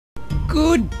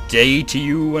Good day to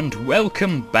you and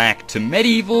welcome back to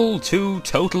Medieval 2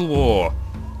 Total War,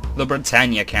 the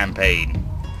Britannia campaign.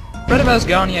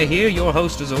 Britannia here, your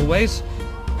host as always,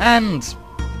 and...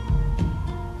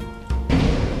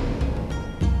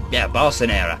 yeah,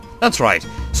 Barcelona. That's right.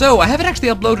 So, I haven't actually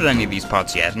uploaded any of these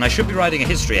parts yet, and I should be writing a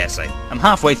history essay. I'm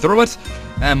halfway through it.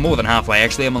 More than halfway,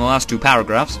 actually. I'm on the last 2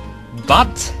 paragraphs.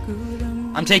 But,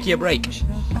 I'm taking a break.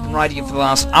 I've been writing it for the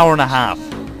last hour and a half.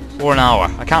 Or an hour.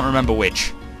 I can't remember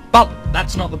which. But,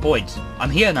 that's not the point.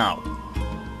 I'm here now.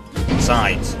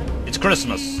 Besides, it's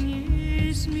Christmas.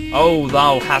 Oh,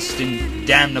 thou hast in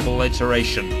damnable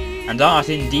iteration, and art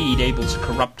indeed able to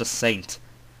corrupt a saint.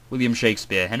 William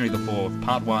Shakespeare, Henry IV,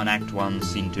 Part 1, Act 1,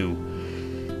 Scene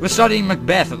 2. We're studying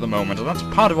Macbeth at the moment, and that's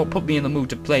part of what put me in the mood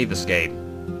to play this game.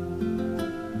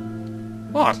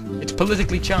 What? It's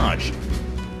politically charged.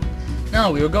 No,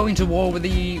 we were going to war with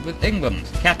England,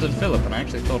 Captain Philip, and I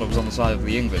actually thought I was on the side of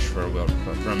the English for a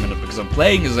minute because I'm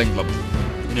playing as England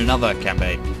in another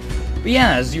campaign. But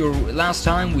yeah, as last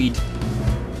time we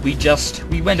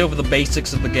went over the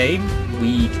basics of the game.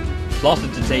 We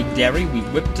plotted to take Derry. We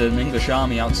whipped an English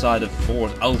army outside of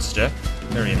Fort Ulster.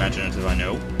 Very imaginative, I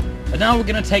know. And now we're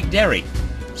going to take Derry.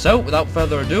 So, without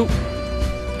further ado,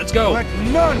 let's go. Let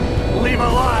none leave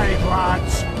alive,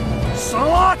 lads.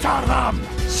 Slaughter them!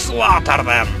 Slaughter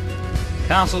them!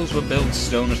 Castles were built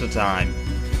stone at a time.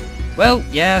 Well,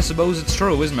 yeah, I suppose it's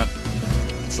true, isn't it?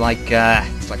 It's like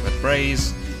the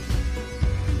phrase...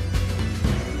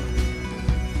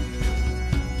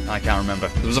 I can't remember.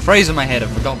 There was a phrase in my head,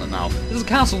 I've forgotten it now. There's a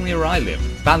castle near where I live.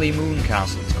 Ballymoon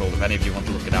Castle, it's called, if any of you want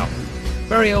to look it up.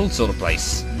 Very old sort of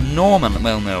place. Norman,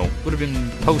 well no, would have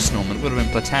been post-Norman, would have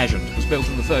been Plantagenet. It was built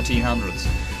in the 1300s.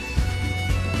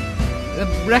 The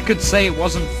records say it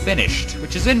wasn't finished,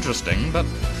 which is interesting, but...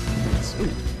 ooh.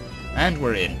 And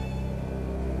we're in.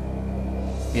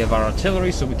 We have our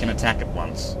artillery so we can attack at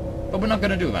once. But we're not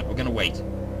going to do that, we're going to wait.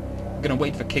 We're going to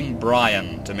wait for King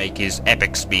Brian to make his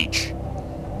epic speech.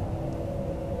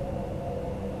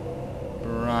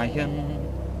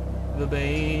 Brian, the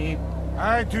babe...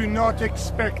 I do not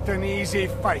expect an easy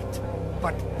fight,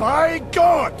 but by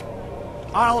God,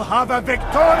 I'll have a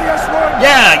victorious one!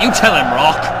 Yeah, you tell him,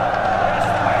 Rock!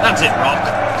 That's it,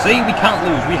 Rock. See, we can't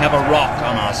lose. We have a rock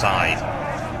on our side.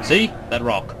 See? That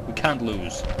rock. We can't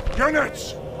lose.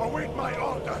 Units, await my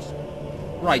orders.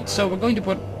 Right, so we're going to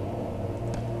put...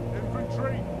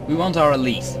 Infantry. we want our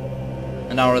elite.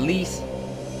 And our elite...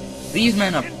 these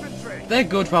men are... Infantry. they're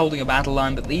good for holding a battle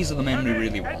line, but these are the men we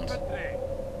really want.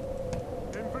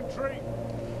 Infantry.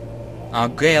 Our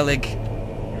Gaelic...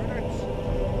 Units.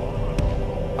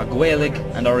 our Gaelic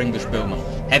and our English bowmen.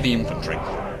 Heavy infantry.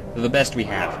 They're the best we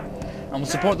have. And we'll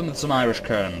support them with some Irish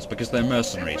kerns, because they're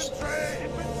mercenaries.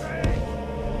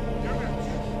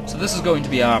 So this is going to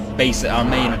be our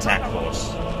main attack force.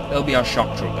 They'll be our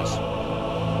shock troopers.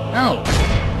 Now,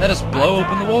 let us blow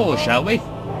open the walls, shall we?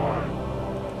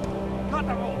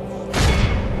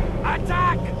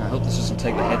 Attack! I hope this doesn't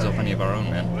take the heads off any of our own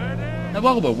men. And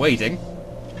while we're waiting...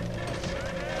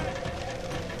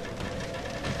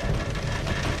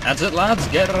 that's it, lads,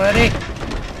 get ready!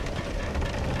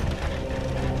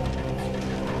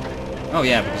 Oh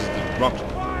yeah, because the rock...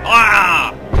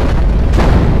 ah!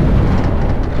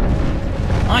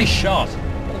 Nice shot!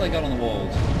 What have they got on the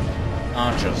walls?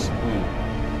 Archers. Ooh.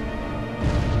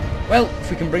 Well,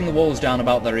 if we can bring the walls down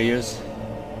about their ears...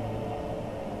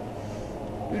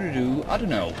 I don't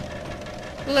know.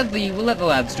 We'll let the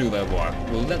lads do their work.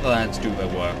 We'll let the lads do their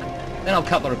work. Then I'll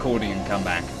cut the recording and come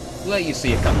back. We'll let you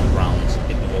see a couple of rounds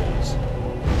hit the walls.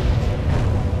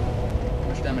 How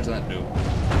much damage did that do?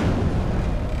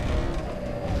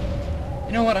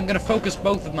 You know what, I'm going to focus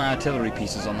both of my artillery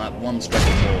pieces on that one stretch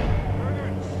of wall.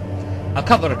 I'll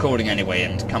cut the recording anyway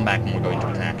and come back when we're going to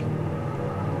attack.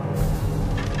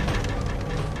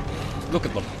 Look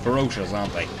at them, ferocious,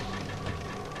 aren't they?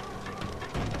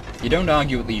 You don't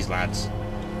argue with these lads.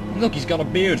 Look, he's got a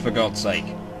beard, for God's sake.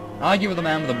 Argue with a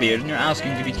man with a beard and you're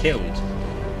asking to be killed.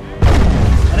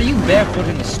 And are you barefoot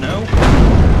in the snow?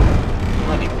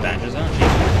 Bloody badgers, aren't you?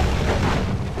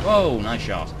 Whoa, nice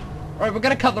shot. Alright, we're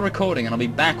gonna cut the recording and I'll be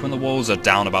back when the walls are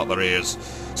down about their ears.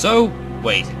 So,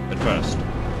 wait, but first.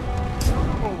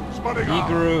 He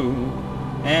grew,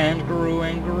 and grew,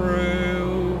 and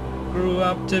grew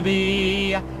up to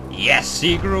be... yes,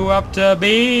 he grew up to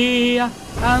be a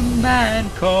man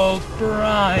called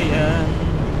Brian.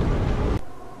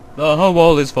 The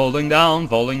wall is falling down,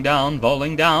 falling down,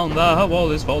 falling down. The wall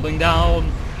is falling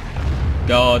down.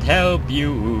 God help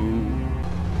you.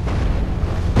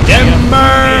 Timber!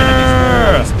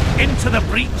 Into the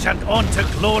breach and on to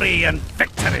glory and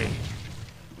victory.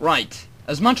 Right.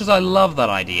 as much as I love that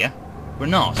idea, we're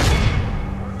not.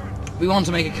 We want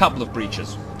to make a couple of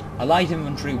breaches. A light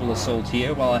infantry will assault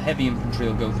here, while a heavy infantry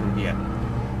will go through here.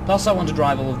 Plus I want to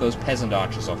drive all of those peasant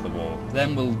archers off the wall.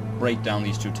 Then we'll break down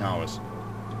these 2 towers.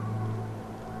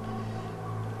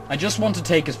 I just want to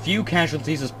take as few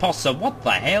casualties as possible. What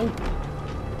the hell?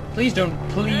 Please don't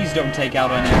take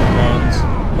out any of the Warrens.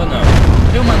 Well, no.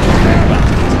 I don't mind losing these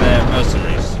bastards. They're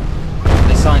mercenaries.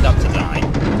 They signed up to die.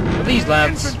 But these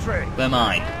lads, they're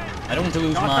mine. I don't want to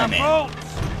lose my men.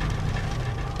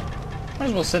 Might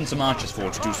as well send some archers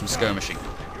forward to do some skirmishing.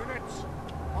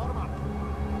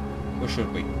 Or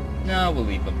should we? No, we'll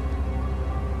leave them.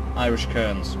 Irish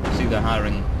kerns. See, they're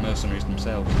hiring mercenaries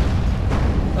themselves.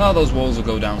 Oh, those walls will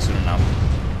go down soon enough.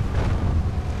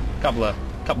 Couple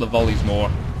of volleys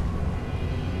more.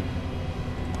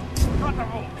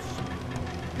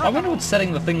 I wonder what's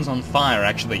setting the things on fire,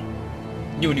 actually.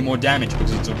 Do any more damage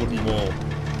because it's a wooden wall.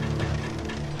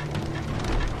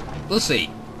 We'll see.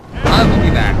 I will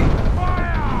be back.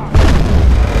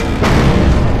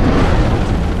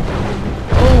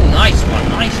 Oh, nice one.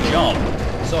 Nice job.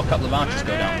 Saw a couple of archers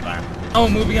go down the back. Oh,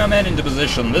 moving our men into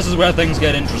position. This is where things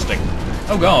get interesting.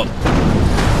 Oh, God.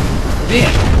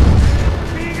 Dear.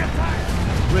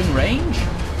 We're in range?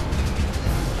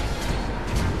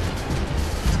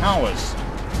 Towers.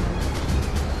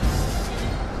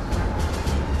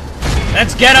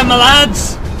 Let's get him, my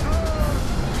lads!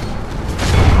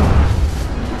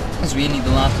 As we need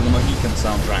the last of the Mohican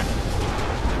soundtrack.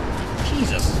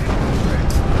 Jesus.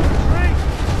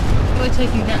 What are they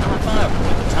taking down my fire for?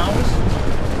 The towers?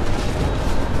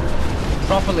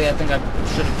 Properly, I think I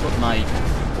should have put my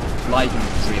light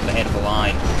infantry at the head of the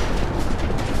line.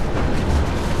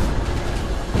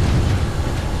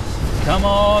 Come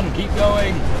on, keep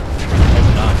going! There's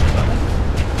an archer, that one.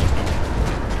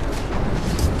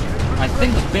 I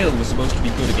think the bill was supposed to be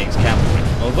good against cavalry.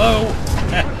 Although,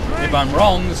 if I'm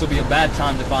wrong, this will be a bad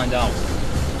time to find out.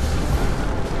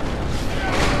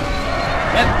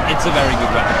 Yep, it's a very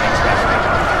good weapon against cavalry.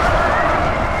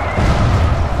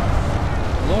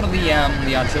 A lot of the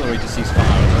artillery to cease fire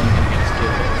is only going to get us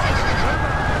killed otherwise.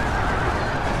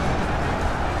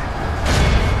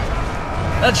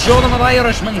 Let's show them what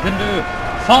Irishmen can do!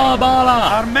 Farbala!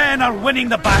 Our men are winning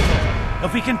the battle.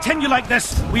 If we continue like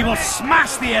this, we will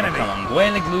smash the enemy. Come on,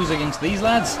 Gaelic lose against these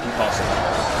lads? Impossible.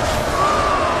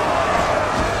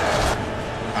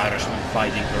 Irishmen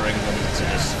fighting for England, it's a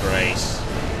disgrace.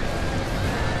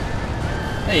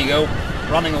 There you go,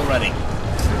 running already.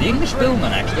 The English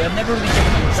billmen, actually, I've never really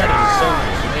given them credit as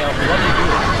soldiers, and they are bloody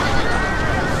good.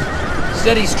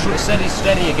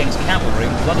 Steady against cavalry,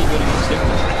 and bloody good against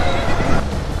infantry.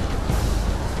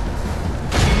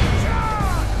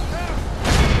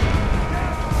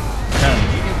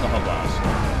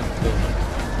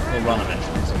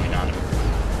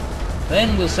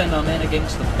 Then we'll send our men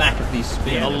against the back of these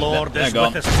spears. The Lord is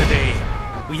with us today.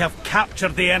 We have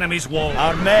captured the enemy's wall.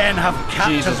 Our men have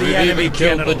captured the enemy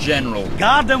killed the general.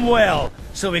 Guard him well,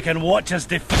 so we can watch us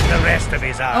defeat the rest of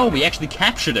his army. Oh, we actually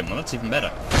captured him. Well, that's even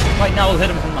better. Right, now we'll hit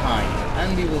him from behind.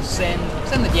 And we will send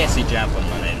the Jesse javelin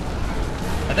in.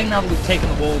 I think now that we've taken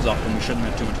the walls off them, we shouldn't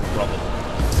have too much of a problem.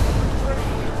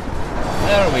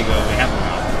 There we go, we have them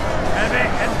now. Heavy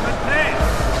infantry!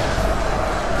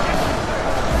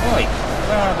 Oi,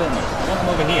 where are our billmen? I want them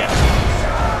over here.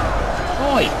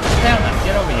 Oi, Perman,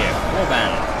 get over here.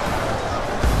 Warband.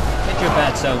 Get your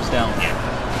bad selves down here.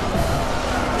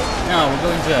 Now,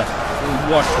 we'll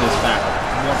watch this battle.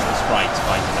 Watch the sprites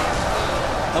fight it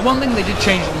out. Now, one thing they did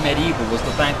change in medieval was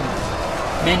the fact that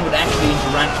men would actually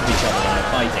interact with each other when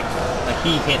they're fighting. Like,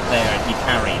 he hit there, and he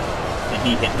parried, and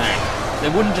he hit back. They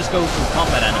wouldn't just go through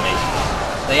combat animations.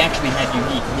 They actually had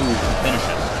unique moves and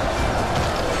finishes.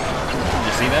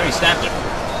 See there, he stabbed him.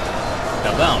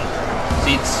 Fell down.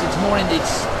 See, it's more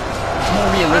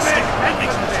realistic. If that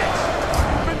makes any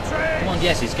sense. Come on,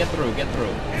 Jessies, get through, get through.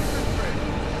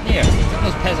 Here, give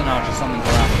those peasant archers something to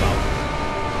laugh about.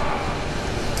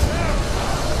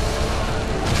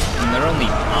 I mean, they're only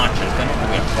archers; they're not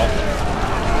really a problem.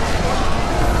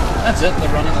 That's it. They're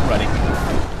running already.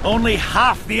 Only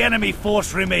half the enemy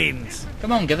force remains.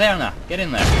 Come on, Gaverna, get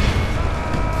in there.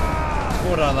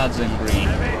 Squad our lads in green.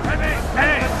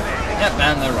 Yep,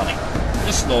 and they're running.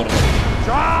 Just slaughter them.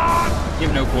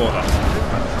 Give no quarter.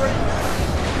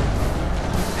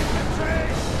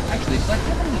 Actually, it's like,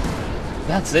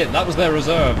 that's it. That was their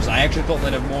reserves. I actually thought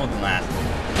they'd have more than that.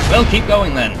 Well, keep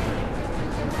going then.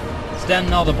 Stand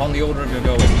not upon the order of your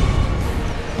going.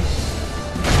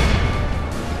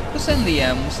 We'll send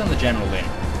the general in.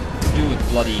 Do with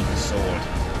bloody sword.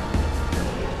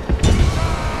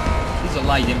 These are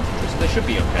light infantry, so they should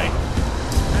be okay.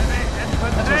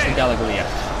 Let's rush the Galaglia.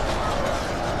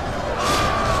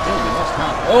 Oh, we lost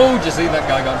half. Oh, did you see that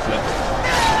guy got flipped?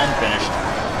 And finished.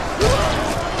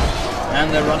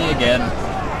 And they're running again.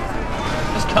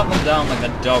 Just cut them down like the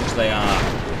dogs they are.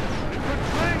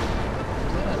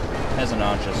 Peasant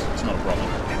archers, it's not a problem.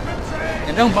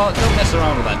 And don't mess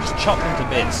around with that, just chop them to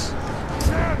bits.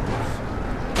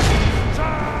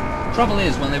 Trouble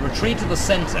is, when they retreat to the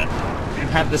centre, you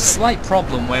have this slight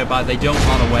problem whereby they don't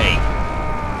run away.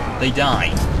 They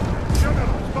die.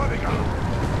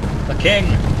 The king!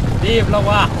 Vive le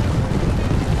roi!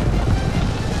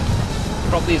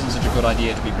 Probably isn't such a good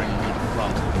idea to be bringing him to the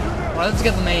front. Right, let's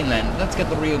get the mainland. Let's get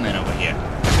the real men over here.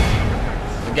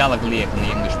 The Galaglia and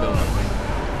the English billmen.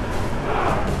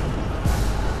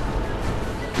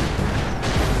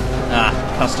 Ah,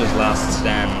 Custer's last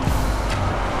stand.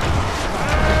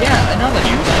 Yeah, another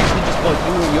news, I actually just bought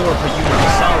Europe a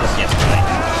Universalis yesterday.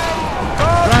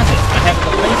 Granted, I haven't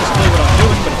the faintest clue what I'm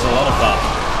doing, but it's a lot of fun.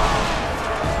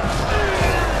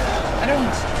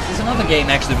 There's another game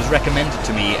actually that was recommended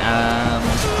to me,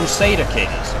 Crusader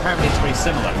Kings. Apparently it's very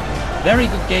similar.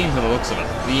 Very good game for the looks of it.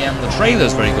 The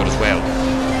trailer's very good as well.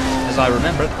 As I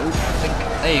remember it. Oh, I think,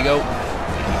 there you go.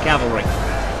 Cavalry.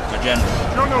 My general.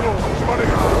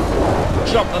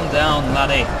 Chop them down,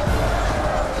 laddie.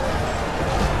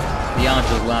 The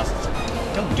archers last.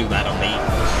 Don't do that on me.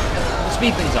 We'll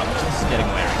speed things up. This is getting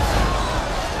weary.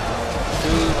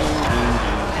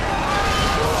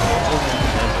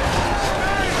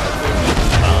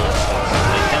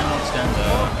 They cannot stand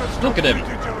there. Look at him.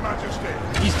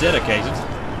 He's dedicated.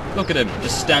 Look at him,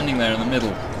 just standing there in the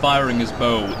middle, firing his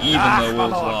bow, even though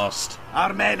all's lost.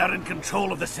 Our men are in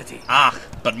control of the city. Ah,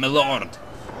 but my lord.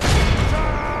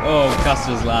 Oh,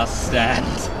 Custer's last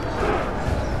stand.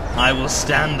 I will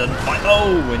stand and fight.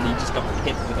 Oh, and he just got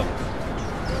hit with a...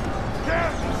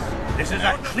 This is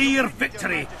a clear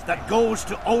victory that goes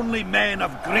to only men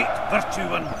of great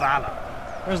virtue and valour.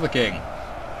 Where's the king?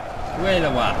 Où est le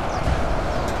roi?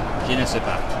 Je ne sais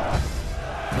pas.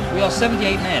 We are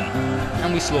 78 men,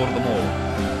 and we slaughter them all.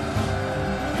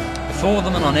 Before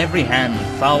them and on every hand,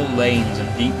 foul lanes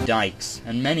and deep dikes,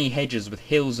 and many hedges with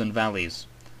hills and valleys.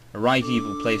 A right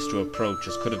evil place to approach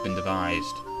as could have been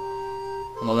devised.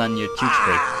 On the land near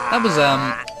Tewkesbury. That was,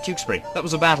 Tewkesbury. That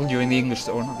was a battle during the English,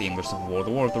 or not the English Civil War,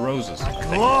 the War of the Roses.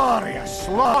 Glorious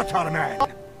slaughter, man!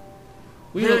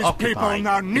 We will occupy,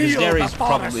 because Derry is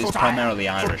primarily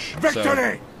Irish,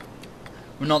 so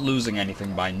we're not losing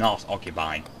anything by not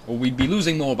occupying. Or we'd be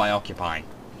losing more by occupying.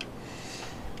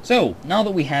 So, now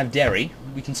that we have Derry,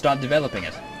 we can start developing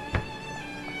it.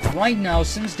 Right now,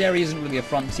 since Derry isn't really a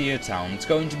frontier town,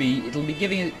 we'll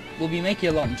be making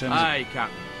a lot in terms of... Aye,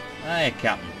 Captain. Aye,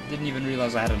 Captain. Didn't even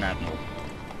realise I had an admiral.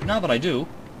 But now that I do...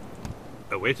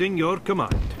 Awaiting your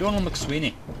command. Donald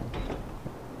McSweeney.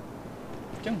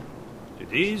 Don't.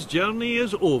 Today's journey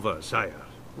is over, sire.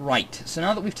 Right, so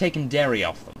now that we've taken Derry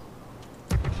off them.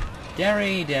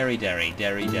 Derry,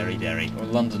 or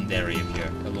Londonderry if you're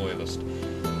a loyalist.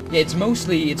 Yeah, it's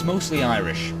mostly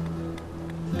Irish.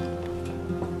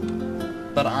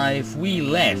 But if we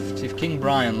left, if King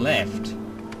Brian left,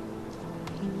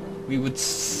 we would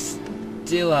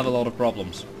still have a lot of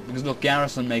problems. Because look,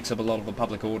 garrison makes up a lot of the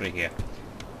public order here.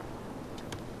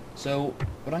 So,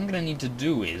 what I'm going to need to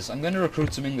do is, I'm going to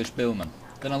recruit some English billmen.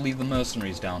 Then I'll leave the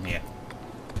mercenaries down here.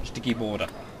 Just to keep order.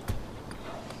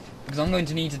 Because I'm going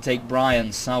to need to take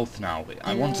Brian south now. What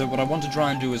I want to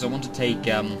try and do is I want to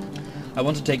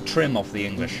take Trim off the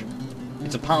English. I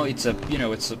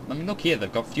mean, look here,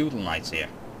 they've got feudal knights here.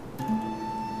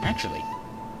 Actually.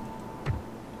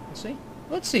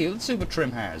 Let's see what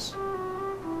Trim has.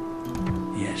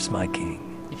 Yes, my king.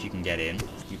 If you can get in.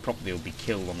 You probably will be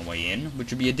killed on the way in,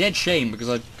 which would be a dead shame because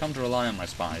I'd come to rely on my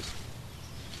spies.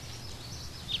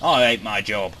 I hate my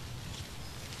job.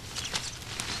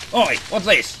 Oi, what's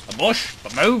this? A bush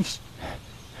that moves?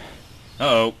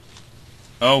 Uh-oh.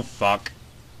 Oh, fuck.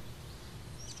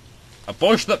 A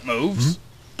bush that moves?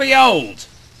 Behold!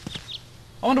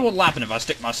 I wonder what'll happen if I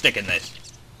stick my stick in this.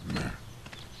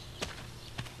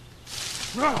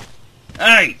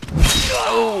 Hey!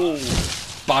 Oh!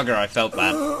 Bugger, I felt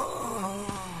that.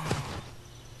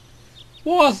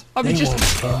 What?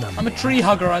 I'm a tree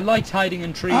hugger. I liked hiding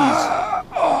in trees.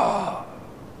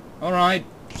 Alright,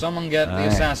 someone get the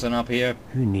assassin up here.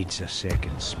 Who needs a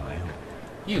second smile?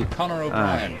 You, Connor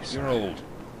O'Brien. Yes. You're old.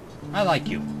 I like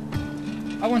you.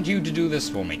 I want you to do this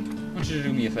for me. I want you to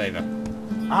do me a favour.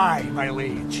 Aye, my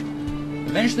liege.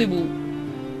 Eventually we'll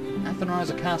Athenrise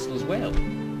a castle as well.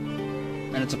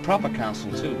 And it's a proper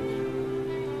castle too.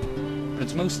 But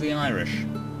it's mostly Irish.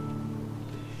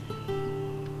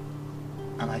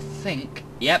 And I think...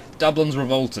 Yep, Dublin's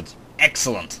revolted.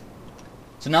 Excellent.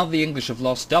 So now that the English have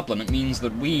lost Dublin, it means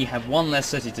that we have one less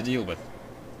city to deal with.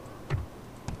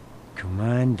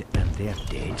 Command and they're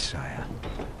dead, sire.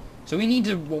 So we need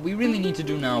to, what we really need to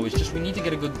do now is just, we need to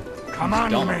get a good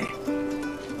Command me.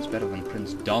 It's better than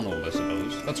Prince Donald, I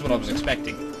suppose. That's what I was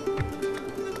expecting.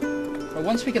 But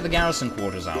once we get the garrison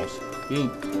quarters out,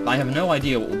 I have no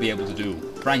idea what we'll be able to do,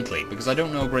 frankly, because I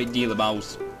don't know a great deal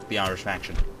about the Irish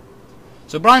faction.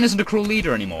 So Brian isn't a cruel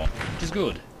leader anymore, which is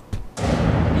good.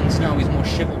 It means now he's more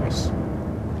chivalrous.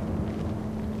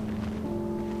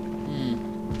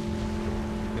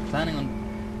 We're planning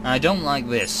on... I don't like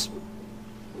this.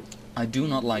 I do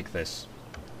not like this.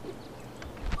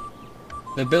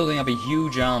 They're building up a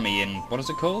huge army in... what is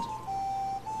it called?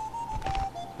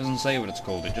 Doesn't say what it's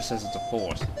called, it just says it's a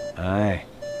fort. Aye.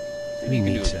 See Who if you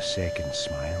can needs do a it. second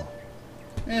smile?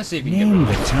 Yeah, see if you can Name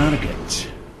get the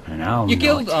target, and I'll You not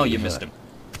killed... oh, you deliver. missed him.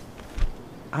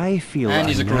 I feel And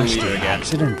he's a cruel nasty leader again.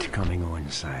 accident coming on,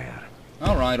 sire.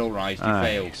 Alright, you Aye,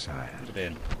 failed. sire. Put it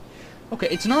in. Okay,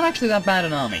 it's not actually that bad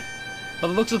an army. By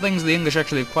the looks of things, the English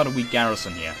actually have quite a weak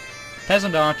garrison here.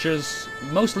 Peasant archers,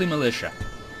 mostly militia.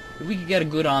 If we could get a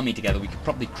good army together, we could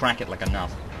probably crack it like a nut.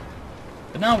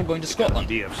 But now we're going to Scotland.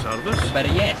 Day of service.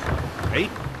 Better yet. Right.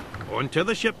 On to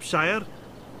the ship, sire.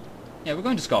 Yeah, we're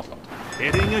going to Scotland.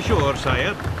 Heading ashore,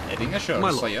 sire. Heading ashore, My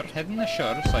lord. sire. Heading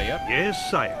ashore, sire. Yes,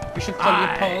 sire. We should call you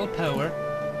Paul Power.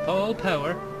 Paul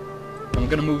Power. I'm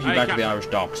going to move you back to the Irish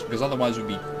docks, because otherwise we'd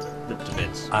be ripped to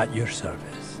bits. At your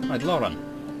service. Right, Lauren.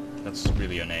 That's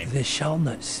really your name. They shall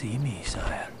not see me,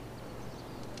 sire.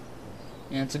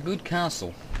 Yeah, it's a good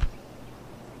castle.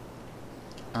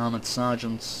 Armoured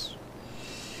sergeants.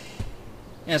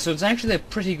 Yeah, so it's actually a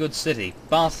pretty good city,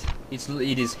 but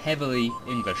it is heavily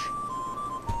English.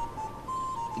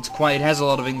 It has a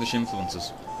lot of English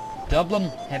influences. Dublin,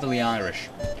 heavily Irish.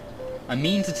 I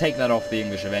mean to take that off the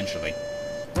English eventually.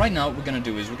 Right now, what we're going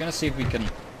to do is we're going to see if we can...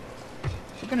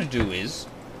 What we're going to do is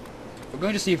we're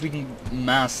going to see if we can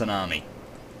mass an army.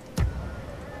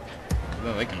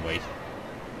 Well, they can wait.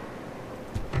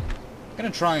 I'm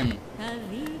going to try and...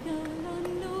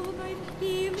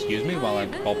 Excuse me while I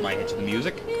bob my head to the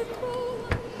music.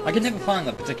 I can never find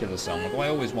that particular song, although I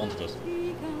always wanted it.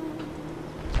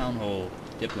 Town Hall,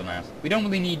 diplomat. We don't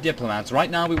really need diplomats. Right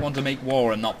now we want to make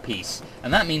war and not peace.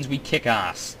 And that means we kick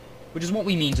ass. Which is what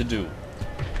we mean to do.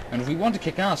 And if we want to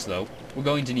kick ass, though, we're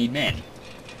going to need men.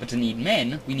 But to need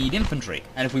men, we need infantry.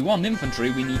 And if we want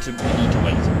infantry, we need to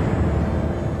wait.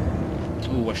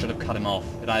 Ooh, I should have cut him off.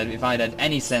 If I'd had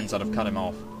any sense, I'd have cut him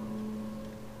off.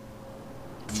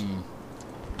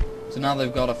 So now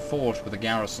they've got a fort with a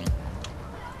garrison.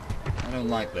 I don't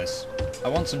like this. I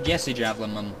want some Jesse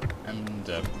Javelin and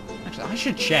actually, I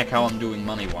should check how I'm doing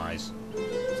money-wise.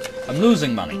 I'm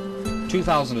losing money.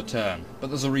 2,000 a turn. But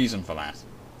there's a reason for that.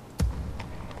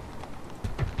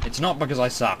 It's not because I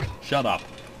suck. Shut up.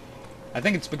 I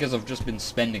think it's because I've just been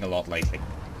spending a lot lately.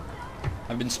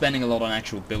 I've been spending a lot on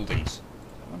actual buildings.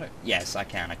 Yes, I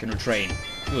can. I can retrain.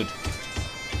 Good.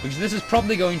 Because this is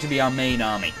probably going to be our main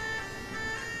army.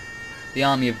 The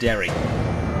army of Derry.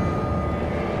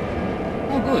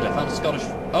 Oh good, I found a Scottish...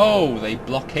 Oh, they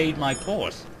blockade my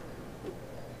port.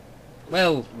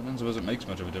 Well, I don't suppose it makes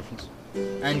much of a difference.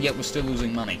 And yet we're still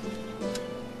losing money.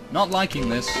 Not liking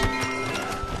this.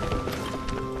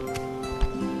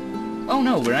 Oh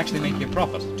no, we're actually making a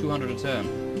profit. 200 a turn.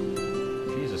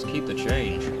 Jesus, keep the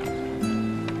change.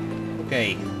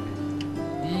 Okay.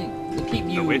 We'll keep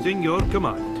you... Awaiting your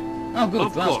command. Oh good,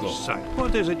 Of Glasgow. course, sire.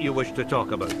 What is it you wish to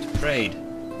talk about? Trade.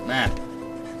 Map.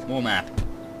 More map.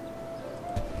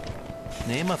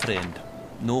 Nay, my friend.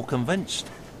 No convinced.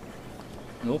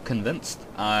 No convinced.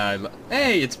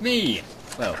 Hey, it's me!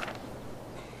 Well.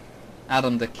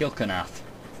 Adam de Kilkenath.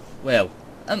 Well.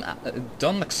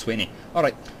 Don McSweeney.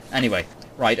 Alright, anyway.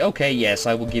 Right, okay, yes,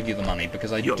 I will give you the money,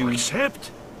 because I You do... accept?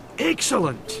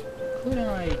 Excellent. Could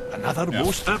I... Another No.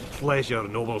 most... A pleasure,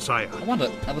 noble sire. I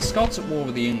wonder, are the Scots at war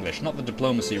with the English? Not that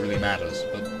diplomacy really matters,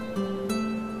 but...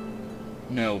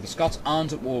 No, the Scots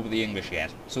aren't at war with the English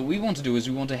yet. So what we want to do is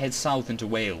we want to head south into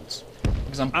Wales.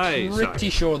 Because I'm Aye, pretty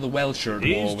sire. sure the Welsh are at war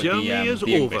His with journey is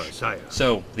the over, English. sire.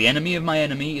 So, the enemy of my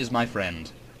enemy is my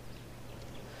friend.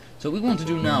 So what we want to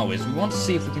do now is we want to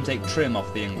see if we can take Trim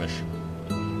off the English.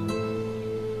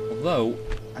 Although,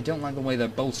 I don't like the way they're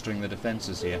bolstering the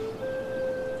defences here.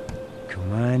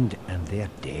 Command and they're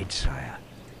dead, sire.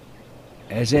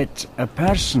 Is it a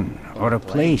person or a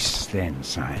place then,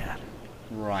 sire?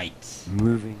 Right.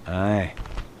 Moving. Aye.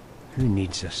 Who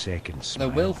needs a second smile?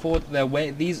 They're well fort.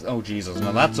 These. Oh Jesus!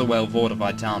 Now that's a well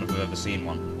fortified town if we've ever seen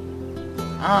one.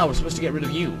 Ah, we're supposed to get rid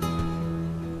of you.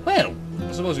 Well,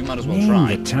 I suppose we might as well Name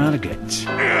try. the target.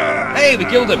 Hey, we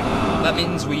killed him! That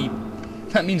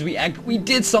means we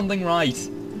did something right.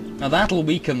 Now that'll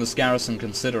weaken this garrison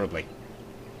considerably.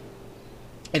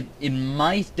 It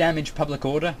might damage public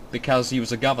order because he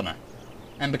was a governor.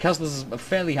 And because there's a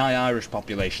fairly high Irish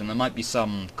population, there might be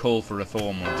some call for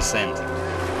reform or dissent.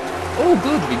 Oh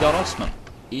good, we got Ostman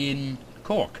in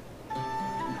Cork. So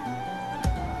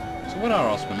what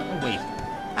are Ostman? Oh wait.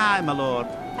 Aye, my lord.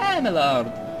 Aye, my lord.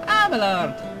 Aye, my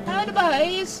lord. How the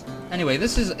boys? Anyway,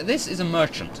 this is a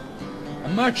merchant. A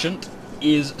merchant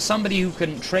is somebody who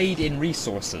can trade in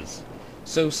resources.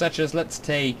 So such as, let's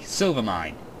take silver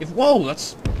mine. Whoa,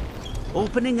 that's...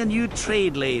 Opening a new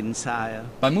trade lane, sire.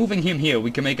 By moving him here,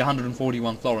 we can make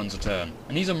 141 florins a turn.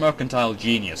 And he's a mercantile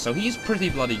genius, so he's pretty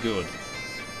bloody good.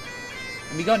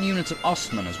 And we got units of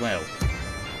Ostman as well.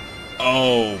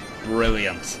 Oh,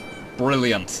 brilliant.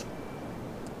 Brilliant.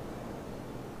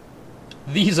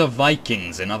 These are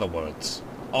Vikings, in other words.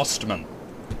 Ostman.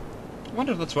 I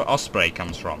wonder if that's where Osprey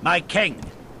comes from. My king.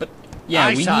 But, yeah,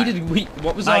 Aye,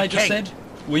 what was My I just king. said?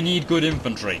 We need good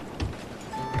infantry.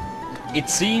 It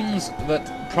seems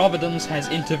that Providence has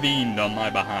intervened on my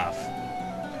behalf.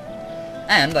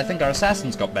 And I think our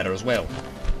assassin's got better as well.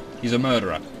 He's a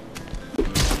murderer.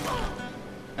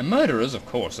 And murderers, of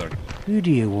course, are... Who do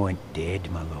you want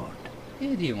dead, my lord?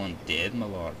 Who do you want dead, my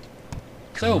lord?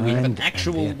 So, we have an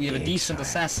actual... we have a decent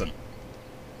assassin.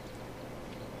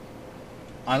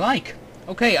 I like.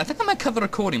 Okay, I think I might cut the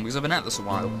recording because I've been at this a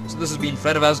while. So this has been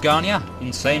Fred of Asgarnia,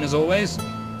 insane as always.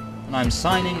 And I'm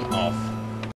signing off.